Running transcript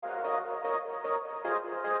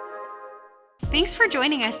Thanks for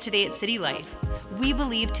joining us today at City Life. We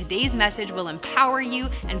believe today's message will empower you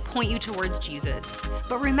and point you towards Jesus.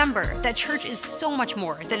 But remember that church is so much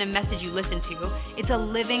more than a message you listen to. It's a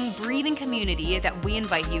living, breathing community that we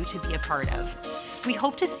invite you to be a part of. We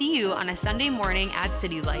hope to see you on a Sunday morning at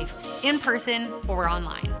City Life, in person or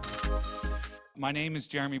online. My name is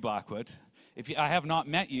Jeremy Blackwood. I have not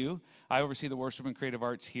met you, I oversee the worship and creative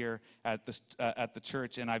arts here at the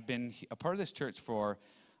church, and I've been a part of this church for,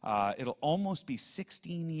 it'll almost be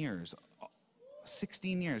 16 years.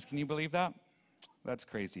 16 years, can you believe that? That's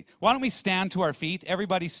crazy. Why don't we stand to our feet?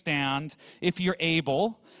 Everybody stand if you're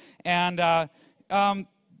able. And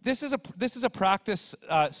this is a practice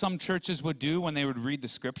some churches would do when they would read the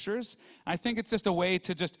scriptures. I think it's just a way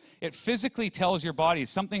to it physically tells your body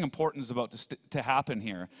something important is about to happen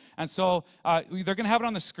here. And so they're going to have it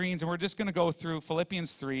on the screens, and we're just going to go through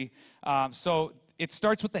Philippians 3. So it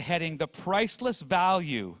starts with the heading, The Priceless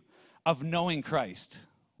Value of Knowing Christ.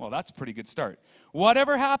 Well, that's a pretty good start.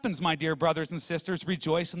 Whatever happens, my dear brothers and sisters,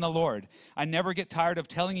 rejoice in the Lord. I never get tired of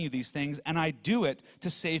telling you these things, and I do it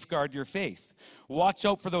to safeguard your faith. Watch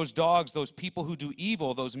out for those dogs, those people who do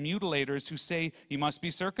evil, those mutilators who say you must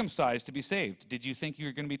be circumcised to be saved. Did you think you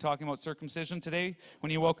were going to be talking about circumcision today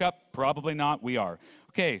when you woke up? Probably not. We are.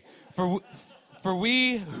 Okay, For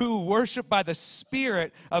we who worship by the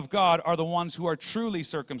Spirit of God are the ones who are truly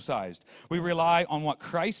circumcised. We rely on what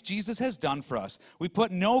Christ Jesus has done for us. We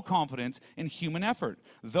put no confidence in human effort.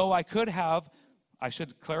 Though I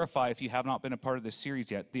should clarify if you have not been a part of this series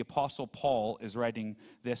yet, the Apostle Paul is writing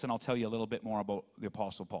this, and I'll tell you a little bit more about the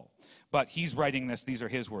Apostle Paul. But he's writing this, these are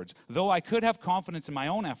his words. Though I could have confidence in my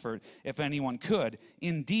own effort, if anyone could,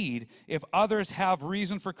 indeed, if others have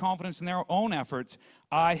reason for confidence in their own efforts,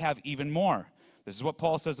 I have even more. This is what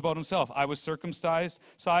Paul says about himself. I was circumcised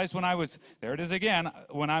when I was, there it is again,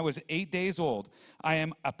 when I was 8 days old. I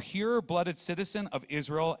am a pure-blooded citizen of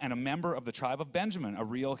Israel and a member of the tribe of Benjamin, a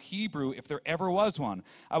real Hebrew if there ever was one.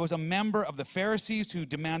 I was a member of the Pharisees who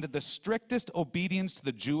demanded the strictest obedience to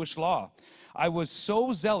the Jewish law. I was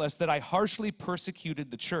so zealous that I harshly persecuted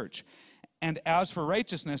the church. And as for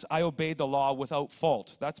righteousness, I obeyed the law without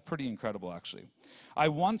fault. That's pretty incredible, actually. I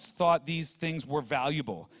once thought these things were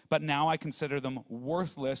valuable, but now I consider them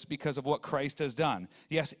worthless because of what Christ has done.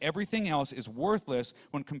 Yes, everything else is worthless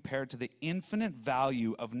when compared to the infinite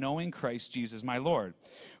value of knowing Christ Jesus, my Lord.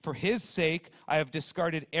 For his sake, I have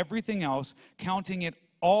discarded everything else, counting it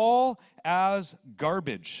all as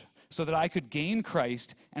garbage, so that I could gain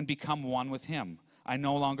Christ and become one with him. I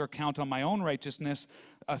no longer count on my own righteousness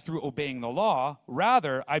through obeying the law.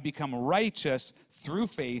 Rather, I become righteous through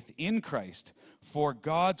faith in Christ. For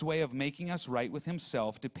God's way of making us right with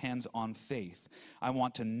himself depends on faith. I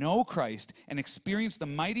want to know Christ and experience the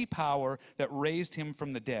mighty power that raised him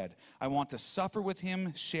from the dead. I want to suffer with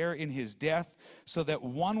him, share in his death, so that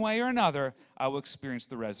one way or another, I will experience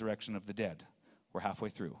the resurrection of the dead. We're halfway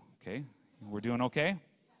through, okay? We're doing okay?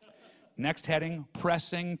 Next heading,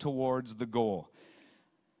 pressing towards the goal.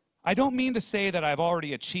 I don't mean to say that I've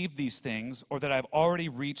already achieved these things or that I've already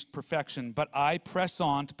reached perfection, but I press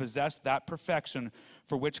on to possess that perfection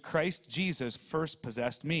for which Christ Jesus first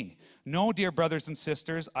possessed me. No, dear brothers and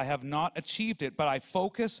sisters, I have not achieved it, but I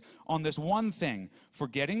focus on this one thing,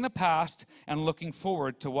 forgetting the past and looking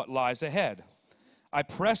forward to what lies ahead. I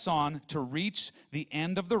press on to reach the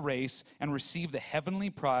end of the race and receive the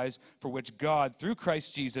heavenly prize for which God, through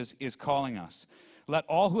Christ Jesus, is calling us. Let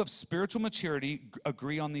all who have spiritual maturity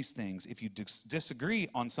agree on these things. If you disagree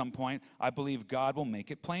on some point, I believe God will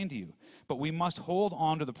make it plain to you. But we must hold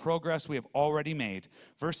on to the progress we have already made.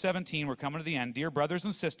 Verse 17, we're coming to the end. Dear brothers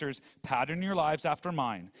and sisters, pattern your lives after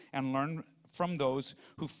mine and learn from those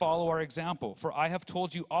who follow our example. For I have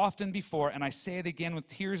told you often before, and I say it again with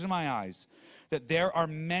tears in my eyes, that there are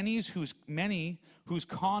many whose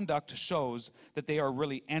conduct shows that they are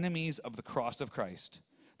really enemies of the cross of Christ.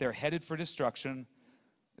 They're headed for destruction.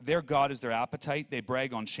 Their God is their appetite. They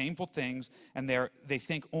brag on shameful things, and they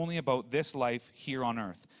think only about this life here on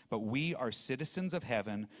earth. But we are citizens of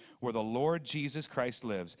heaven, where the Lord Jesus Christ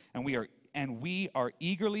lives, and we are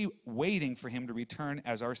eagerly waiting for him to return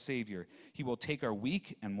as our Savior. He will take our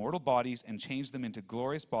weak and mortal bodies and change them into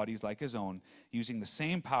glorious bodies like his own, using the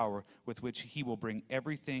same power with which he will bring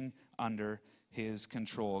everything under his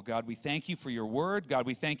control. God, we thank you for your word. God,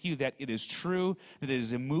 we thank you that it is true, that it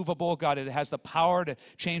is immovable. God, it has the power to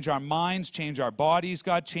change our minds, change our bodies.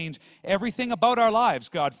 God, change everything about our lives,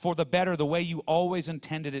 God, for the better, the way you always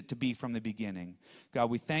intended it to be from the beginning. God,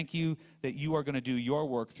 we thank you that you are going to do your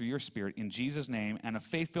work through your Spirit in Jesus' name. And a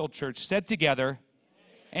faith-filled church said together,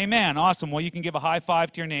 Amen. Awesome. Well, you can give a high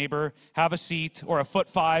five to your neighbor, have a seat, or a foot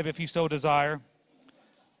five if you so desire.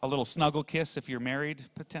 A little snuggle kiss if you're married,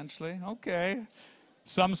 potentially. Okay.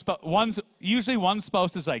 Usually one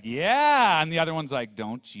spouse is like, yeah, and the other one's like,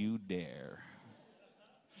 don't you dare.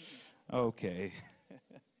 Okay.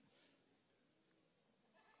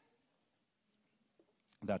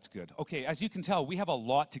 That's good. Okay, as you can tell, we have a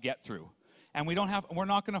lot to get through. And we're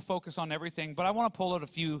not going to focus on everything, but I want to pull out a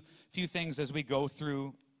few things as we go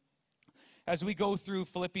through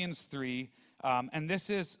Philippians 3. And this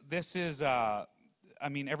is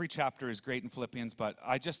every chapter is great in Philippians, but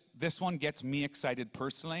this one gets me excited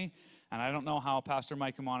personally. And I don't know how Pastor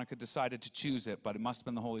Mike and Monica decided to choose it, but it must have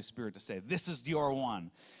been the Holy Spirit to say, this is your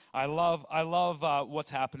one. I love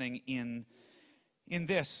what's happening in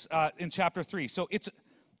chapter 3.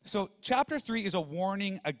 So chapter 3 is a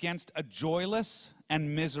warning against a joyless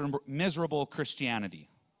and miserable Christianity.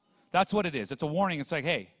 That's what it is. It's a warning. It's like,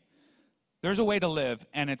 hey, there's a way to live,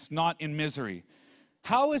 and it's not in misery.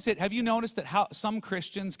 How is it, have you noticed that how some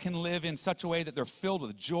Christians can live in such a way that they're filled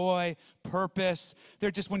with joy, purpose? They're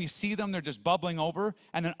just, when you see them, they're just bubbling over.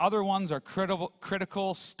 And then other ones are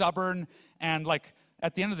critical, stubborn, and like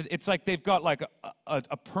at the end of it's like they've got like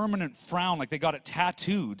a permanent frown, like they got it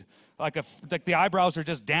tattooed. Like the eyebrows are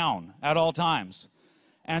just down at all times.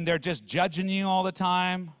 And they're just judging you all the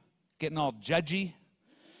time, getting all judgy.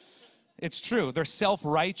 It's true. They're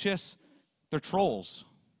self-righteous. They're trolls.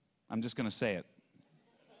 I'm just going to say it.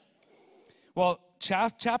 Well,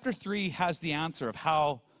 chapter 3 has the answer of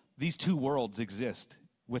how these two worlds exist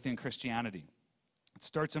within Christianity. It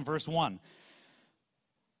starts in verse 1.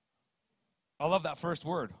 I love that first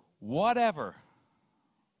word, whatever.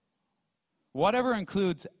 Whatever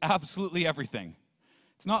includes absolutely everything.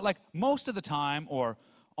 It's not like most of the time or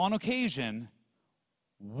on occasion,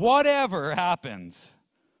 whatever happens,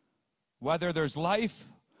 whether there's life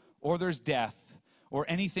or there's death or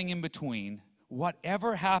anything in between,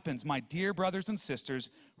 whatever happens, my dear brothers and sisters,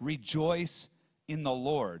 rejoice in the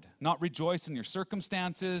Lord. Not rejoice in your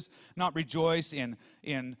circumstances, not rejoice in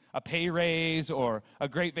a pay raise or a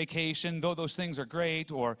great vacation, though those things are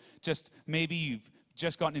great, or just maybe you've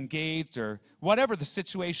just gotten engaged, or whatever the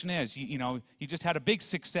situation is. You just had a big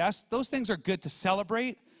success. Those things are good to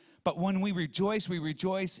celebrate, but when we rejoice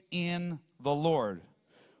in the Lord.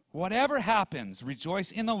 Whatever happens,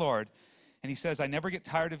 rejoice in the Lord. And he says, I never get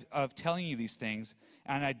tired of telling you these things,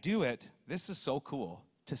 and I do it, this is so cool,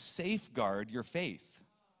 to safeguard your faith.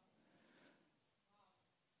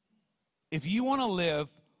 If you want to live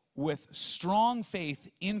with strong faith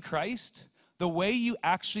in Christ, the way you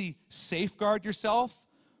actually safeguard yourself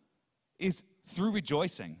is through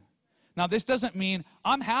rejoicing. Now, this doesn't mean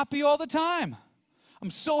I'm happy all the time.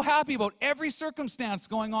 I'm so happy about every circumstance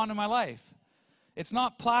going on in my life. It's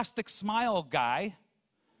not plastic smile guy.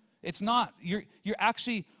 It's not. You're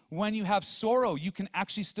actually, when you have sorrow, you can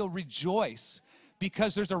actually still rejoice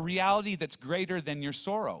because there's a reality that's greater than your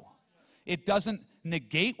sorrow. It doesn't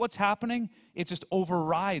negate what's happening. It just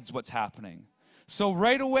overrides what's happening. So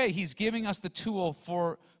right away, he's giving us the tool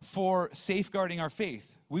for safeguarding our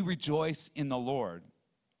faith. We rejoice in the Lord.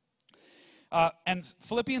 And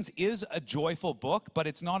Philippians is a joyful book, but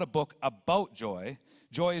it's not a book about joy.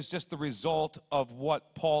 Joy is just the result of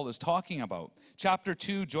what Paul is talking about. Chapter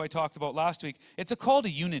 2, Joy talked about last week, it's a call to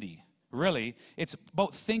unity, really. It's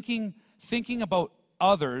about thinking about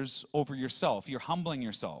others over yourself. You're humbling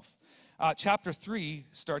yourself. Chapter 3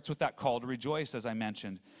 starts with that call to rejoice, as I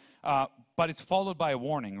mentioned. But it's followed by a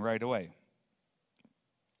warning right away.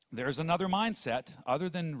 There's another mindset other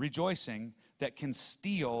than rejoicing that can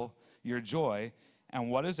steal your joy. And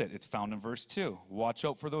what is it? It's found in verse 2. Watch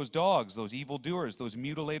out for those dogs, those evildoers, those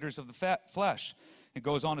mutilators of the flesh. It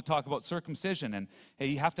goes on to talk about circumcision. And hey,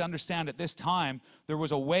 you have to understand at this time, there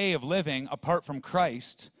was a way of living apart from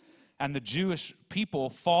Christ. And the Jewish people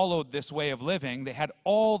followed this way of living. They had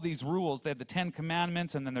all these rules. They had the 10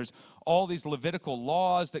 Commandments, and then there's all these Levitical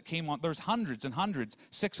laws that came on. There's hundreds and hundreds,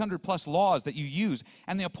 600 plus laws that you use.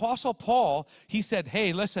 And the Apostle Paul, he said,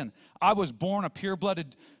 hey, listen, I was born a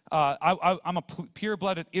pure-blooded, I'm a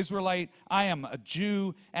pure-blooded Israelite. I am a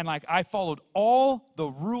Jew, and like I followed all the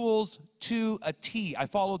rules to a T. I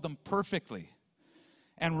followed them perfectly.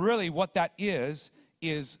 And really what that is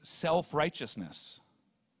self-righteousness.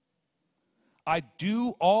 I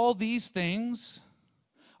do all these things.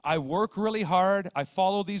 I work really hard. I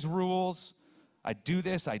follow these rules. I do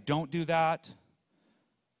this. I don't do that.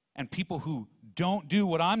 And people who don't do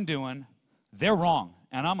what I'm doing, they're wrong.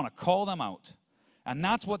 And I'm going to call them out. And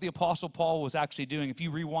that's what the Apostle Paul was actually doing. If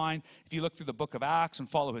you rewind, if you look through the book of Acts and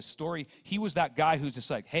follow his story, he was that guy who's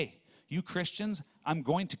just like, hey, you Christians, I'm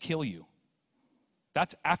going to kill you.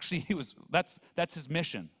 That's actually, that's his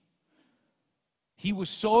mission. He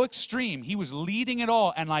was so extreme. He was leading it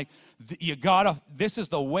all. And like, this is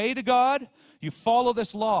the way to God. You follow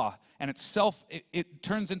this law. And it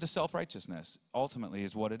turns into self-righteousness, ultimately,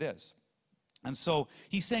 is what it is. And so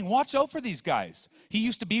he's saying, watch out for these guys. He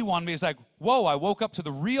used to be one, but he's like, whoa, I woke up to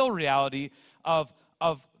the real reality of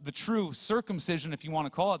the true circumcision, if you want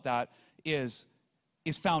to call it that, is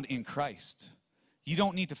found in Christ. You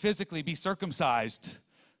don't need to physically be circumcised.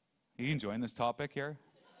 Are you enjoying this topic here?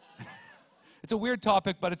 It's a weird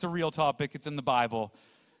topic, but it's a real topic. It's in the Bible.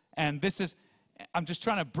 And I'm just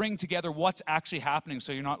trying to bring together what's actually happening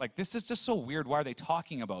so you're not like, this is just so weird. Why are they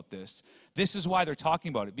talking about this? This is why they're talking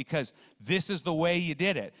about it, because this is the way you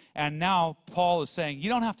did it. And now Paul is saying, you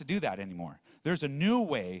don't have to do that anymore. There's a new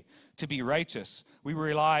way to be righteous. We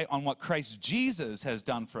rely on what Christ Jesus has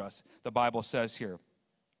done for us, the Bible says here.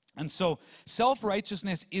 And so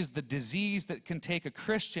self-righteousness is the disease that can take a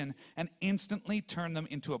Christian and instantly turn them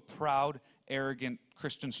into a proud, arrogant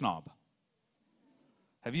Christian snob.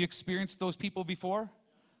 Have you experienced those people before?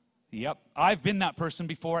 Yep. I've been that person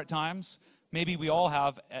before at times. Maybe we all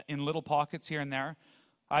have in little pockets here and there.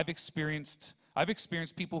 I've experienced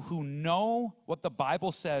people who know what the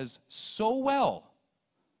Bible says so well.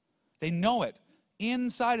 They know it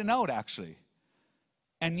inside and out, actually.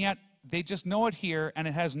 And yet they just know it here, and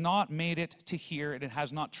it has not made it to here, and it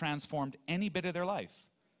has not transformed any bit of their life.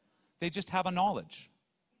 They just have a knowledge.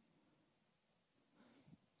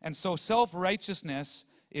 And so self-righteousness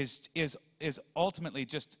is ultimately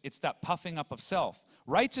just, it's that puffing up of self.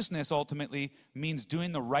 Righteousness ultimately means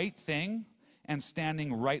doing the right thing and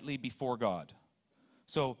standing rightly before God.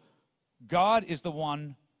 So God is the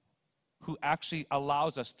one who actually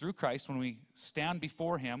allows us through Christ, when we stand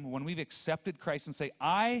before him, when we've accepted Christ and say,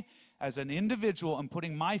 I, as an individual, am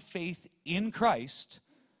putting my faith in Christ,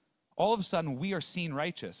 all of a sudden we are seen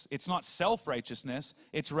righteous. It's not self-righteousness,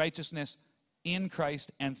 it's righteousness in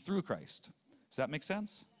Christ and through Christ. Does that make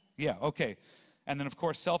sense? Yeah, okay. And then, of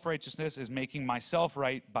course, self-righteousness is making myself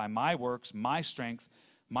right by my works, my strength,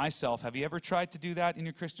 myself. Have you ever tried to do that in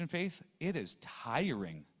your Christian faith? It is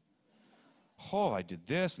tiring. Oh, I did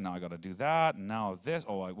this, and now I got to do that, and now this.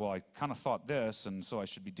 Oh, I kind of thought this, and so I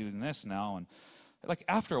should be doing this now. And like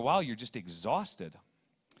after a while, you're just exhausted.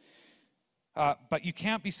 But you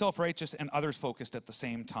can't be self-righteous and others-focused at the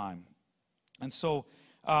same time. And so,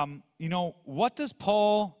 what does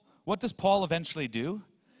Paul eventually do?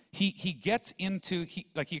 He gets into, he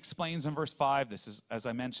explains in verse 5, this is, as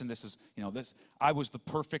I mentioned, I was the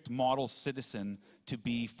perfect model citizen to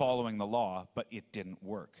be following the law, but it didn't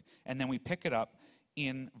work. And then we pick it up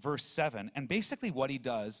in verse 7, and basically what he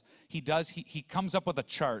comes up with a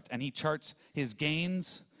chart, and he charts his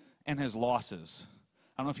gains and his losses.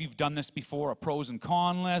 I don't know if you've done this before, a pros and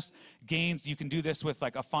con list. Gains, you can do this with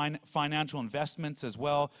like a financial investments as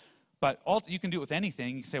well. But you can do it with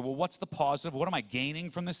anything. You can say, well, what's the positive? What am I gaining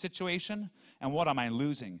from this situation? And what am I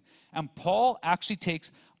losing? And Paul actually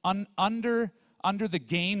takes under the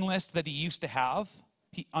gain list that he used to have,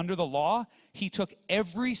 under the law, he took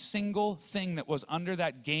every single thing that was under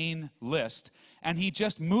that gain list, and he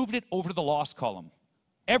just moved it over to the loss column.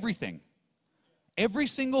 Everything. Every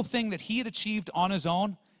single thing that he had achieved on his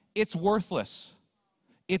own, it's worthless.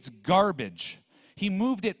 It's garbage. He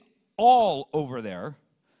moved it all over there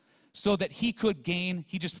so that he could gain,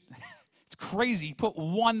 it's crazy, he put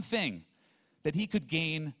one thing, that he could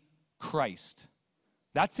gain Christ.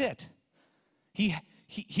 That's it.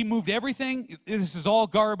 He moved everything. This is all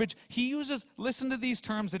garbage. Listen to these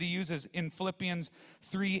terms that he uses in Philippians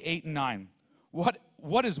 3, 8, and 9.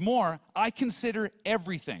 What is more, I consider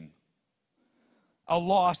everything a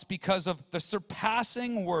loss because of the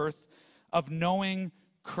surpassing worth of knowing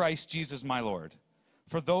Christ Jesus my Lord.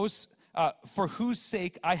 For whose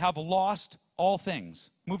sake I have lost all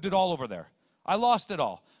things. Moved it all over there. I lost it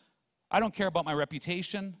all. I don't care about my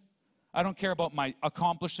reputation. I don't care about my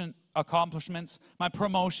accomplishments, my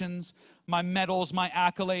promotions, my medals, my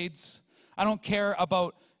accolades. I don't care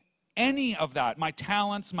about any of that, my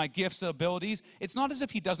talents, my gifts, abilities. It's not as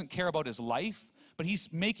if he doesn't care about his life, but he's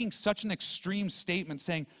making such an extreme statement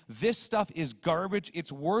saying, this stuff is garbage,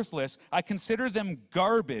 it's worthless. I consider them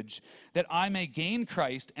garbage that I may gain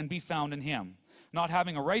Christ and be found in him, not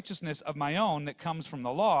having a righteousness of my own that comes from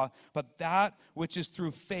the law, but that which is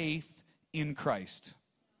through faith in Christ.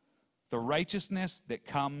 The righteousness that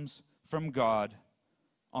comes from God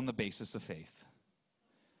on the basis of faith.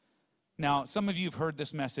 Now, some of you have heard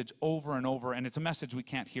this message over and over, and it's a message we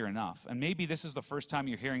can't hear enough. And maybe this is the first time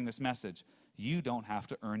you're hearing this message. You don't have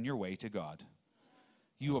to earn your way to God.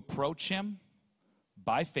 You approach him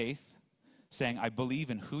by faith, saying, I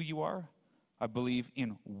believe in who you are, I believe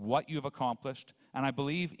in what you've accomplished, and I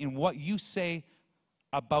believe in what you say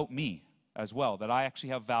about me as well, that I actually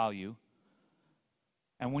have value.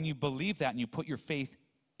 And when you believe that and you put your faith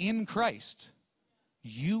in Christ,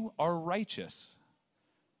 you are righteous.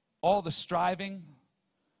 All the striving,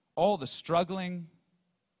 all the struggling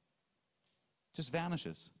just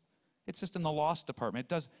vanishes. It's just in the lost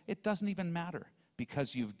department. It doesn't even matter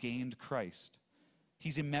because you've gained Christ.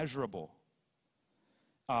 He's immeasurable.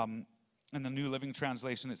 In the New Living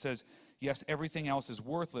Translation, it says, yes, everything else is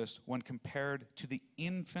worthless when compared to the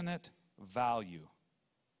infinite value.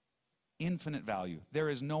 Infinite value. There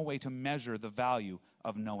is no way to measure the value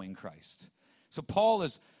of knowing Christ. So Paul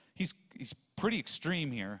he's pretty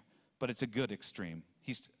extreme here, but it's a good extreme.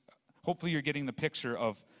 Hopefully you're getting the picture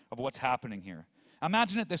of what's happening here.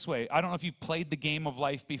 Imagine it this way. I don't know if you've played the game of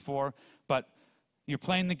life before, but you're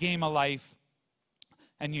playing the game of life,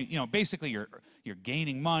 and basically you're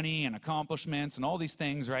gaining money and accomplishments and all these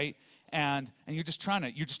things, right? And you're just trying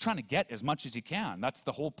to get as much as you can. That's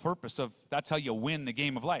the whole purpose that's how you win the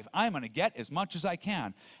game of life. I'm going to get as much as I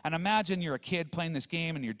can. And imagine you're a kid playing this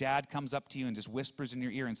game and your dad comes up to you and just whispers in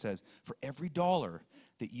your ear and says, for every dollar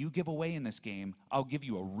that you give away in this game, I'll give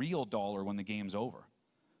you a real dollar when the game's over.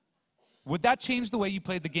 Would that change the way you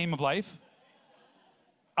played the game of life?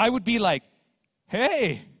 I would be like,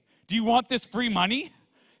 hey, do you want this free money?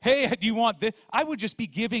 Hey, do you want this? I would just be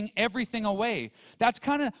giving everything away. That's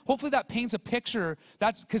hopefully that paints a picture,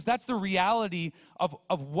 because that's the reality of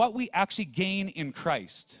what we actually gain in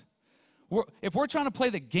Christ. If we're trying to play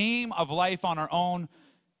the game of life on our own,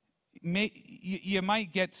 you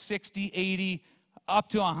might get 60, 80, up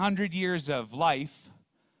to 100 years of life,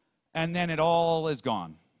 and then it all is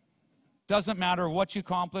gone. Doesn't matter what you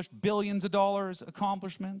accomplished, billions of dollars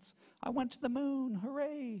accomplishments. I went to the moon,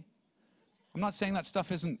 hooray. I'm not saying that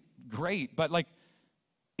stuff isn't great, but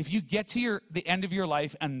if you get to the end of your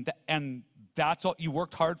life and that's all, you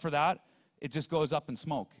worked hard for that, it just goes up in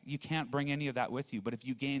smoke. You can't bring any of that with you. But if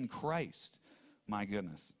you gain Christ, my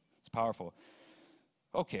goodness, it's powerful.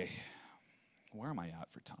 Okay, where am I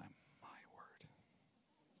at for time? My word.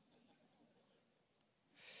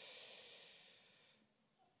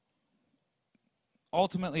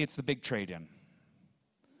 Ultimately, it's the big trade-in.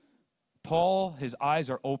 Paul, his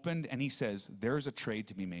eyes are opened, and he says, there's a trade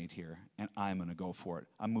to be made here, and I'm going to go for it.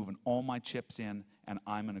 I'm moving all my chips in, and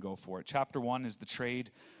I'm going to go for it. Chapter 1 is the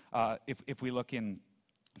trade. If we look in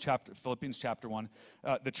Philippians chapter 1,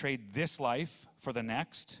 the trade this life for the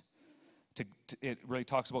next. It really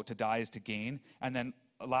talks about to die is to gain. And then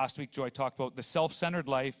last week, Joy talked about the self-centered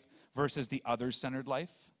life versus the others-centered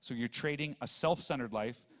life. So you're trading a self-centered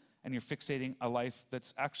life, and you're fixating a life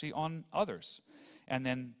that's actually on others. And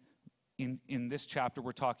then in this chapter,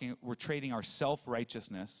 we're trading our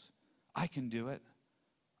self-righteousness. I can do it.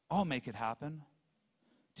 I'll make it happen.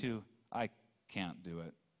 To I can't do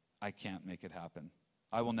it. I can't make it happen.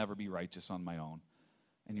 I will never be righteous on my own.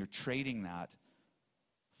 And you're trading that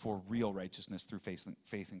for real righteousness through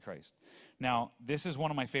faith in Christ. Now, this is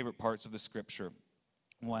one of my favorite parts of the scripture.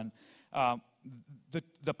 When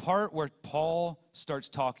the part where Paul starts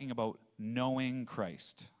talking about knowing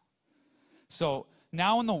Christ. So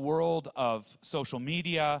now in the world of social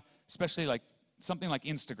media, especially like something like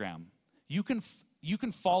Instagram, you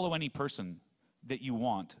can follow any person that you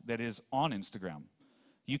want that is on Instagram.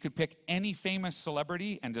 You could pick any famous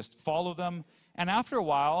celebrity and just follow them. And after a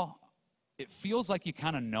while, it feels like you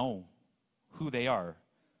kind of know who they are.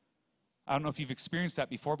 I don't know if you've experienced that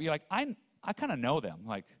before, but you're like, I kind of know them.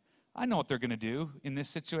 Like, I know what they're going to do in this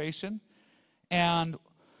situation. And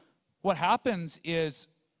what happens is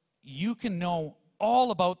you can know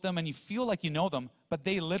all about them and you feel like you know them, but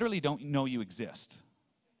they literally don't know you exist.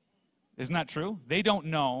 Isn't that true? They don't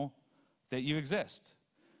know that you exist.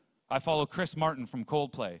 I follow Chris Martin from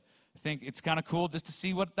Coldplay. I think it's kind of cool just to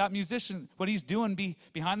see what that musician, what he's doing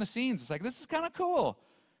behind the scenes. It's like, this is kind of cool.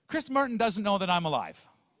 Chris Martin doesn't know that I'm alive.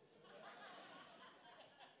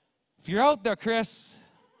 If you're out there, Chris,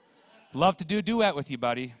 love to do a duet with you,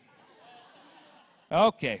 buddy.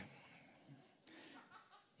 Okay.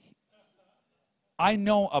 I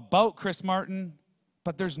know about Chris Martin,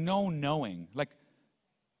 but there's no knowing. Like,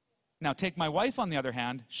 now take my wife on the other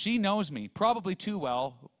hand. She knows me, probably too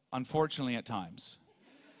well, unfortunately at times.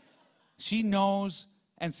 She knows,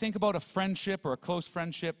 and think about a friendship or a close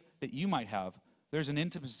friendship that you might have. There's an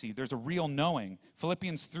intimacy, there's a real knowing.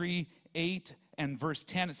 Philippians 3:8 and verse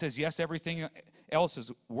 10, it says, yes, everything else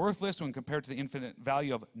is worthless when compared to the infinite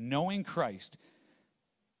value of knowing Christ.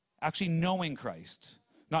 Actually knowing Christ.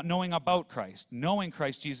 Not knowing about Christ, knowing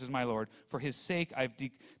Christ Jesus my Lord. For his sake, I've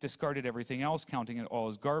discarded everything else, counting it all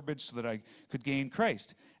as garbage so that I could gain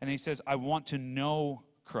Christ. And then he says, I want to know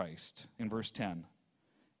Christ in verse 10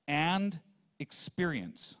 and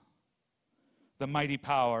experience the mighty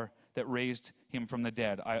power that raised him from the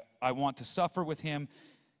dead. I want to suffer with him,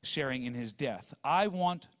 sharing in his death. I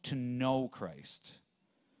want to know Christ.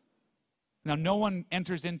 Now, no one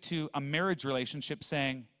enters into a marriage relationship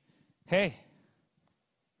saying, hey,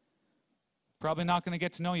 probably not going to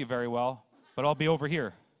get to know you very well, but I'll be over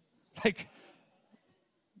here. Like,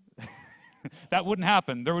 that wouldn't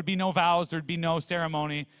happen. There would be no vows. There'd be no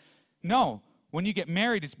ceremony. No, when you get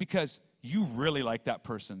married, it's because you really like that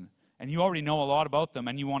person, and you already know a lot about them,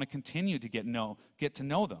 and you want to continue to get to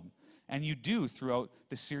know them. And you do throughout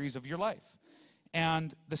the series of your life.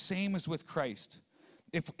 And the same is with Christ.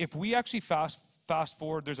 If we actually fast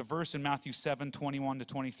forward, there's a verse in Matthew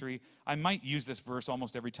 7:21-23. I might use this verse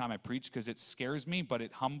almost every time I preach because it scares me, but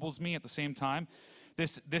it humbles me at the same time.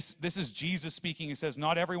 This is Jesus speaking. He says,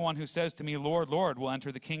 not everyone who says to me, Lord, Lord, will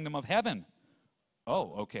enter the kingdom of heaven.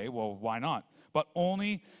 Oh, okay, well, why not? But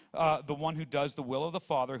only the one who does the will of the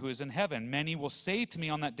Father who is in heaven. Many will say to me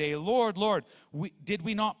on that day, Lord, Lord, did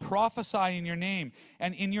we not prophesy in your name,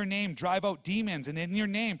 and in your name drive out demons, and in your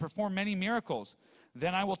name perform many miracles?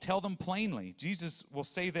 Then I will tell them plainly. Jesus will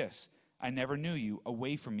say this, I never knew you.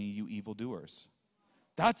 Away from me, you evildoers.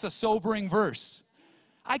 That's a sobering verse.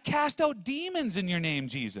 I cast out demons in your name,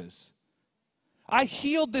 Jesus. I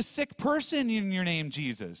healed this sick person in your name,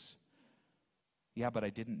 Jesus. Yeah, but I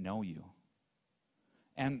didn't know you.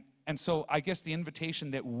 And so I guess the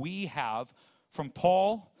invitation that we have from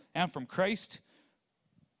Paul and from Christ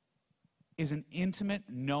is an intimate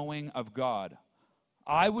knowing of God.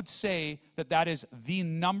 I would say that is the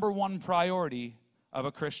number one priority of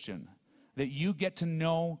a Christian, that you get to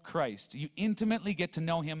know Christ. You intimately get to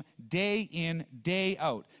know him day in, day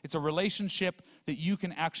out. It's a relationship that you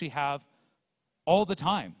can actually have all the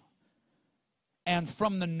time. And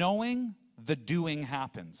from the knowing, the doing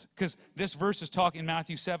happens. Because this verse is talking in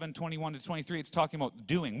Matthew 7:21-23, it's talking about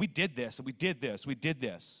doing. We did this, we did this, we did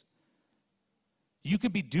this. You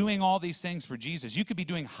could be doing all these things for Jesus. You could be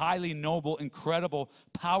doing highly noble, incredible,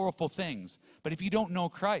 powerful things. But if you don't know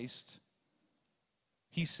Christ,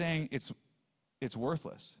 he's saying it's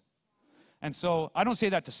worthless. And so I don't say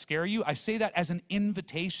that to scare you. I say that as an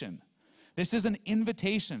invitation. This is an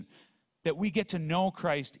invitation that we get to know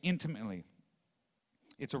Christ intimately.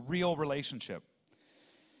 It's a real relationship.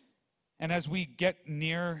 And as we get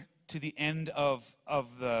near to the end of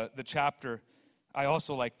the chapter, I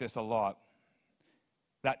also like this a lot.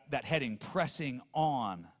 That heading, pressing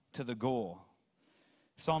on to the goal.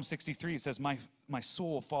 Psalm 63 says, my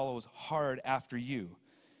soul follows hard after you.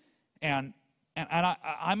 And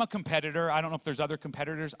I'm a competitor. I don't know if there's other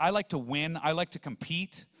competitors. I like to win. I like to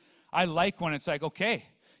compete. I like when it's like, okay,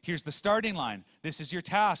 here's the starting line. This is your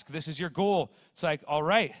task. This is your goal. It's like, all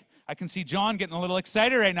right. I can see John getting a little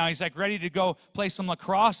excited right now. He's like ready to go play some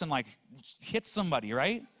lacrosse and like hit somebody,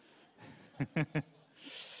 right?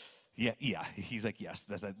 Yeah. He's like, yes,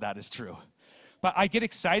 that is true. But I get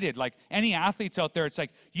excited. Like any athletes out there, it's like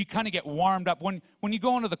you kind of get warmed up. When you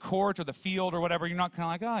go into the court or the field or whatever, you're not kind of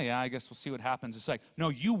like, oh, yeah, I guess we'll see what happens. It's like, no,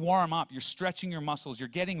 you warm up. You're stretching your muscles. You're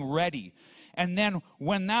getting ready. And then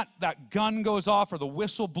when that gun goes off or the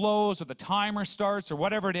whistle blows or the timer starts or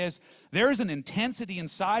whatever it is, there is an intensity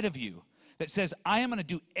inside of you that says, I am going to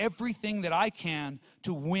do everything that I can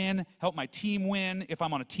to win, help my team win. If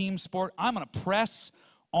I'm on a team sport, I'm going to press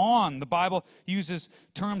on. The Bible uses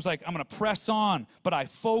terms like, I'm going to press on, but I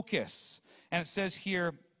focus. And it says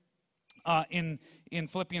here in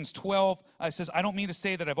Philippians 12, it says, I don't mean to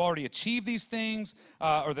say that I've already achieved these things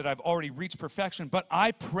or that I've already reached perfection, but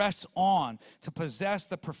I press on to possess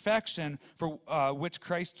the perfection for which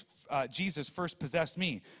Christ Jesus first possessed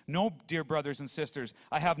me. No, dear brothers and sisters,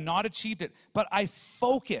 I have not achieved it, but I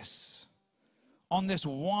focus on this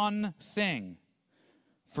one thing,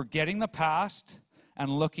 forgetting the past and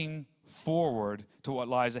looking forward to what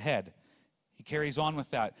lies ahead. He carries on with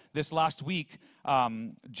that. This last week,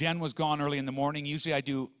 Jen was gone early in the morning. Usually I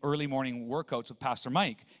do early morning workouts with Pastor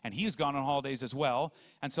Mike, and he was gone on holidays as well.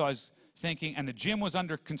 And so I was thinking, and the gym was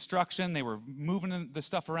under construction. They were moving the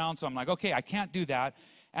stuff around, so I'm like, okay, I can't do that.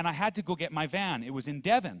 And I had to go get my van. It was in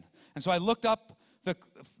Devon. And so I looked up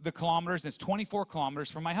the kilometers, and it's 24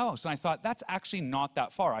 kilometers from my house. And I thought, that's actually not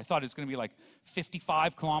that far. I thought it's going to be like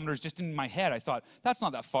 55 kilometers just in my head. I thought, that's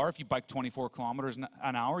not that far. If you bike 24 kilometers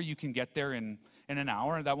an hour, you can get there in an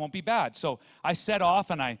hour, and that won't be bad. So I set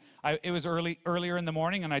off, and it was earlier in the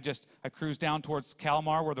morning, and I cruised down towards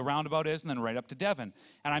Kalmar, where the roundabout is, and then right up to Devon.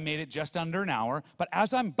 And I made it just under an hour. But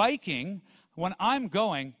as I'm biking, when I'm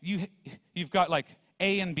going, you've got like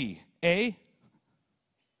A and B. A,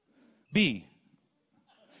 B.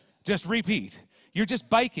 Just repeat. You're just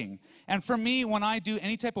biking. And for me, when I do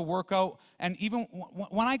any type of workout, And even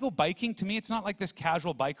when I go biking, to me, it's not like this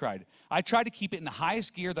casual bike ride. I try to keep it in the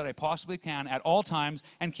highest gear that I possibly can at all times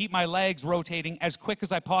and keep my legs rotating as quick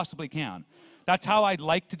as I possibly can. That's how I'd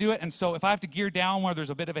like to do it. And so if I have to gear down where there's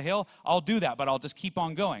a bit of a hill, I'll do that, but I'll just keep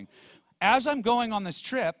on going. As I'm going on this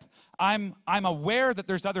trip, I'm aware that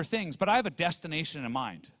there's other things, but I have a destination in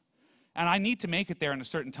mind. And I need to make it there in a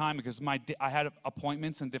certain time because I had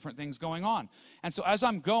appointments and different things going on. And so as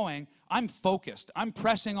I'm going, I'm focused. I'm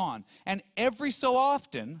pressing on. And every so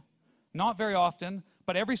often, not very often,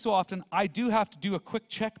 but every so often, I do have to do a quick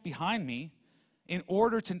check behind me in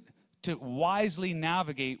order to wisely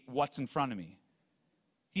navigate what's in front of me.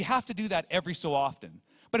 You have to do that every so often.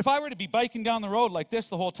 But if I were to be biking down the road like this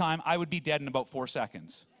the whole time, I would be dead in about 4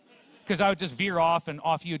 seconds because I would just veer off and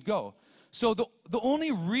off you'd go. So the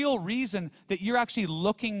only real reason that you're actually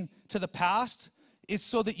looking to the past is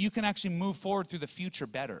so that you can actually move forward through the future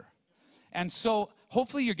better. And so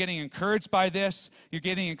hopefully you're getting encouraged by this. You're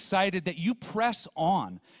getting excited that you press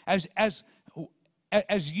on. As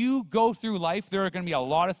you go through life, there are going to be a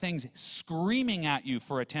lot of things screaming at you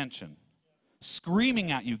for attention. Screaming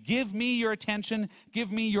at you. Give me your attention.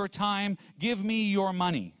 Give me your time. Give me your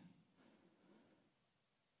money.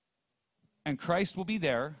 And Christ will be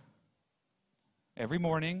there every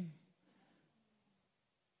morning,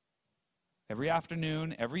 every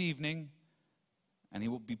afternoon, every evening, and he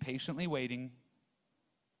will be patiently waiting,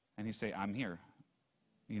 and he'll say, I'm here.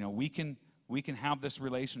 You know, we can have this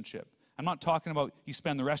relationship. I'm not talking about you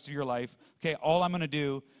spend the rest of your life, okay, all I'm going to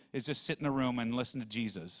do is just sit in a room and listen to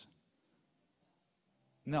Jesus.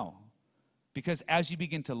 No. Because as you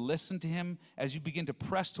begin to listen to him, as you begin to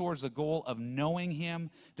press towards the goal of knowing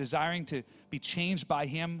him, desiring to be changed by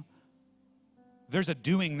him, there's a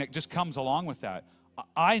doing that just comes along with that.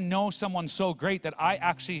 I know someone so great that I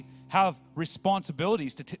actually have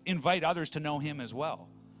responsibilities to invite others to know him as well.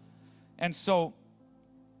 And so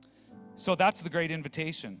that's the great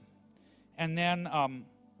invitation. And then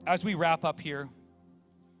as we wrap up here,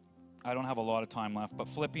 I don't have a lot of time left, but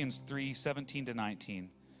Philippians 3:17-19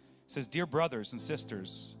 says, Dear brothers and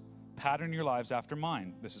sisters, pattern your lives after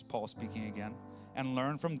mine. This is Paul speaking again. And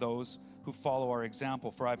learn from those who follow our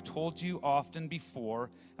example. For I've told you often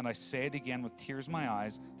before, and I say it again with tears in my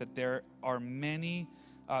eyes, that there are many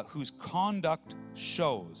whose conduct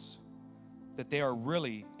shows that they are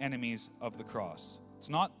really enemies of the cross. It's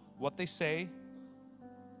not what they say,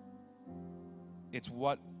 it's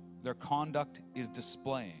what their conduct is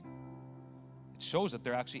displaying. It shows that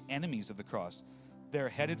they're actually enemies of the cross. They're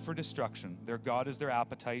headed for destruction. Their God is their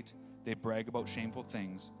appetite. They brag about shameful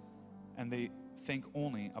things, and they think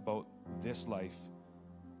only about this life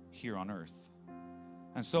here on earth.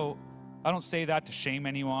 And so I don't say that to shame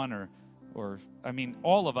anyone or I mean,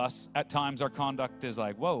 all of us at times our conduct is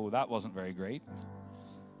like, whoa, that wasn't very great.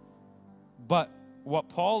 But what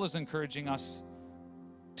Paul is encouraging us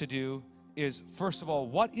to do is, first of all,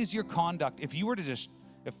 what is your conduct? If you were to just,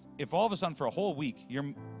 if all of a sudden for a whole week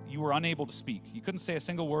you were unable to speak, you couldn't say a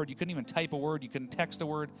single word, you couldn't even type a word, you couldn't text a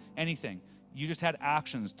word, anything. You just had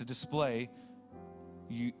actions to display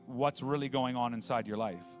what's really going on inside your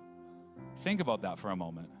life. Think about that for a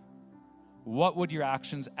moment. What would your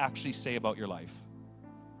actions actually say about your life?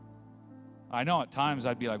 I know at times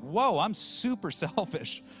I'd be like, whoa, I'm super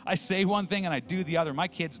selfish. I say one thing and I do the other. My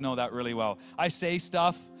kids know that really well. I say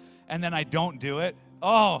stuff and then I don't do it.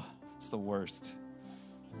 Oh, it's the worst.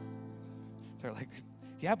 They're like,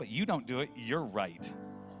 yeah, but you don't do it. You're right.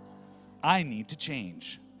 I need to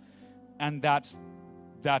change. And that's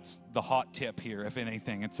the hot tip here, if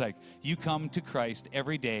anything. It's like you come to Christ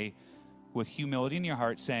every day with humility in your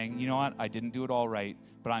heart saying, you know what, I didn't do it all right,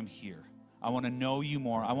 but I'm here. I want to know you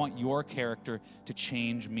more. I want your character to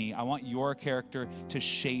change me. I want your character to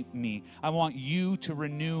shape me. I want you to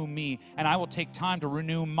renew me. And I will take time to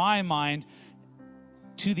renew my mind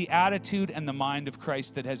to the attitude and the mind of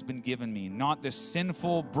Christ that has been given me. Not this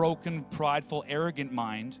sinful, broken, prideful, arrogant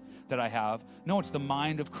mind that I have. No, it's the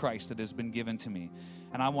mind of Christ that has been given to me.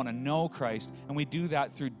 And I want to know Christ. And we do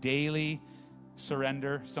that through daily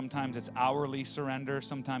surrender. Sometimes it's hourly surrender.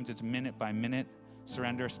 Sometimes it's minute by minute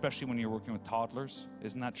surrender, especially when you're working with toddlers.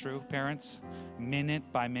 Isn't that true, parents? Minute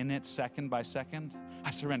by minute, second by second.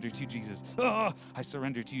 I surrender to you, Jesus. Oh, I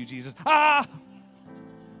surrender to you, Jesus. Ah!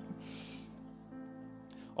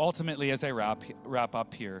 Ultimately, as I wrap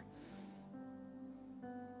up here,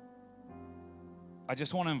 I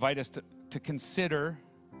just want to invite us to consider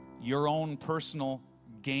your own personal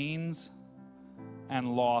gains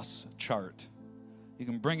and loss chart. You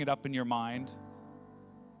can bring it up in your mind.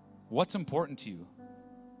 What's important to you?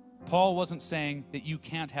 Paul wasn't saying that you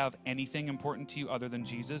can't have anything important to you other than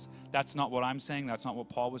Jesus. That's not what I'm saying. That's not what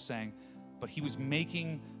Paul was saying. but he was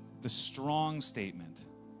making the strong statement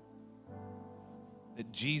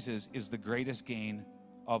that Jesus is the greatest gain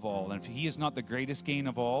of all. And if he is not the greatest gain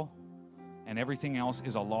of all, and everything else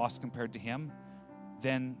is a loss compared to him,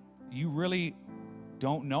 then you really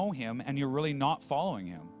don't know him, and you're really not following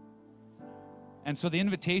him. And so the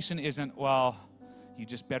invitation isn't, well, you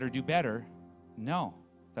just better do better. No,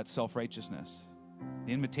 that's self-righteousness.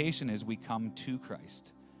 The invitation is we come to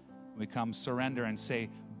Christ. We come surrender and say,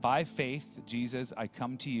 by faith, Jesus, I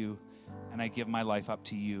come to you and I give my life up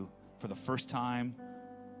to you for the first time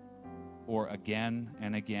or again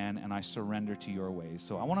and again, and I surrender to your ways.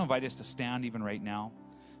 So I want to invite us to stand even right now.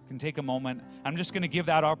 You can take a moment. I'm just going to give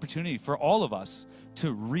that opportunity for all of us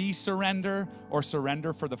to re-surrender or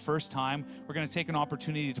surrender for the first time. We're going to take an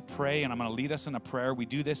opportunity to pray, and I'm going to lead us in a prayer. We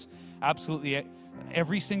do this absolutely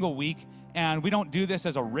every single week. And we don't do this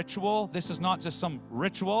as a ritual. This is not just some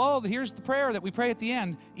ritual. Oh, here's the prayer that we pray at the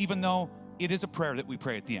end, even though it is a prayer that we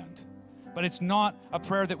pray at the end. But it's not a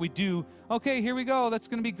prayer that we do, okay, here we go, that's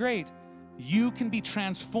going to be great. You can be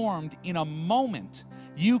transformed in a moment.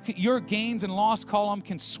 Your gains and loss column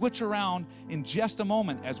can switch around in just a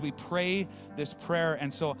moment as we pray this prayer.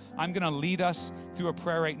 And so I'm going to lead us through a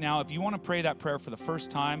prayer right now. If you want to pray that prayer for the first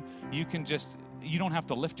time, you don't have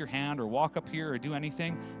to lift your hand or walk up here or do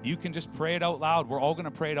anything. You can just pray it out loud. We're all going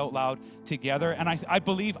to pray it out loud together. And I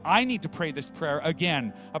believe I need to pray this prayer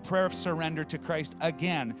again, a prayer of surrender to Christ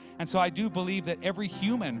again. And so I do believe that every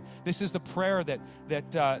human, this is the prayer that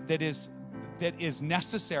is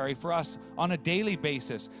necessary for us on a daily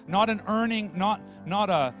basis. Not an earning, not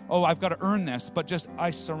a, oh, I've got to earn this, but just I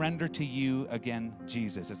surrender to you again,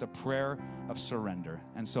 Jesus. It's a prayer of surrender.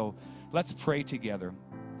 And so let's pray together.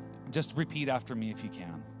 Just repeat after me if you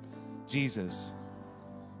can. Jesus,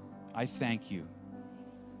 I thank you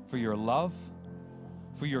for your love,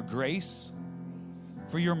 for your grace,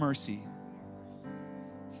 for your mercy.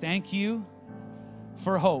 Thank you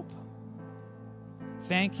for hope.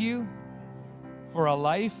 Thank you for a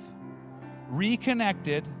life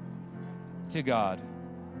reconnected to God.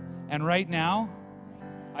 And right now,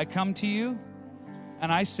 I come to you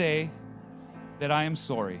and I say that I am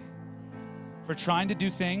sorry for trying to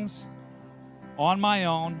do things on my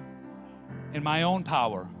own, in my own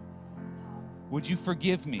power. Would you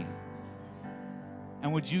forgive me?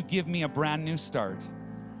 And would you give me a brand new start?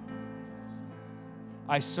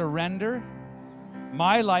 I surrender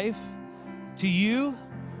my life to you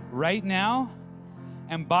right now,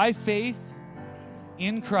 and by faith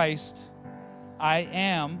in Christ, I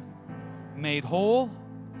am made whole,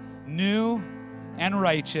 new, and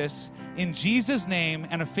righteous. In Jesus' name,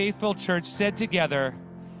 and a faithful church said together,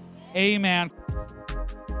 amen.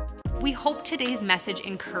 We hope today's message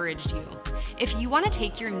encouraged you. If you want to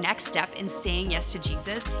take your next step in saying yes to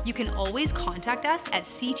Jesus, you can always contact us at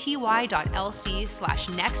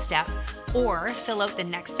cty.lc/nextstep or fill out the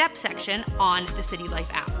next step section on the City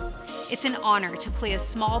Life app. It's an honor to play a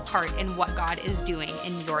small part in what God is doing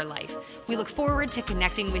in your life. We look forward to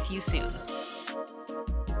connecting with you soon.